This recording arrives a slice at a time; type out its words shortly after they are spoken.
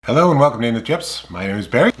Hello and welcome to In the Chips. My name is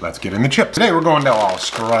Barry. Let's get in the chips. Today we're going to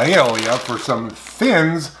Australia for some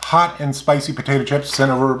Thins hot and spicy potato chips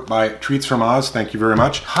sent over by Treats from Oz. Thank you very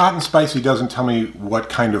much. Hot and spicy doesn't tell me what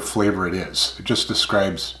kind of flavor it is. It just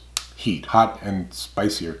describes heat. Hot and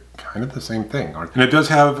spicy are kind of the same thing, aren't they? And it does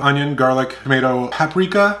have onion, garlic, tomato,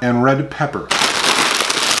 paprika, and red pepper.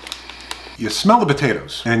 You smell the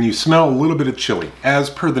potatoes, and you smell a little bit of chili. As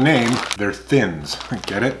per the name, they're Thins.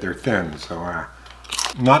 Get it? They're Thins. So,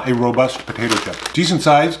 not a robust potato chip. Decent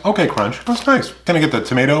size, okay crunch. That's nice. Kind of get the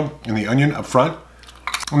tomato and the onion up front.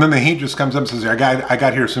 And then the heat just comes up and says, I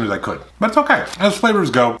got here as soon as I could. But it's okay. As flavors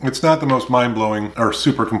go, it's not the most mind-blowing or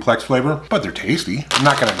super complex flavor, but they're tasty. I'm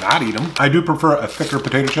not gonna not eat them. I do prefer a thicker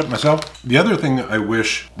potato chip myself. The other thing I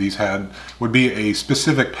wish these had would be a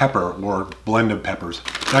specific pepper or blend of peppers.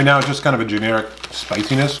 Right now it's just kind of a generic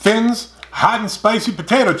spiciness. Thins, hot and spicy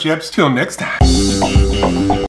potato chips. Till next time.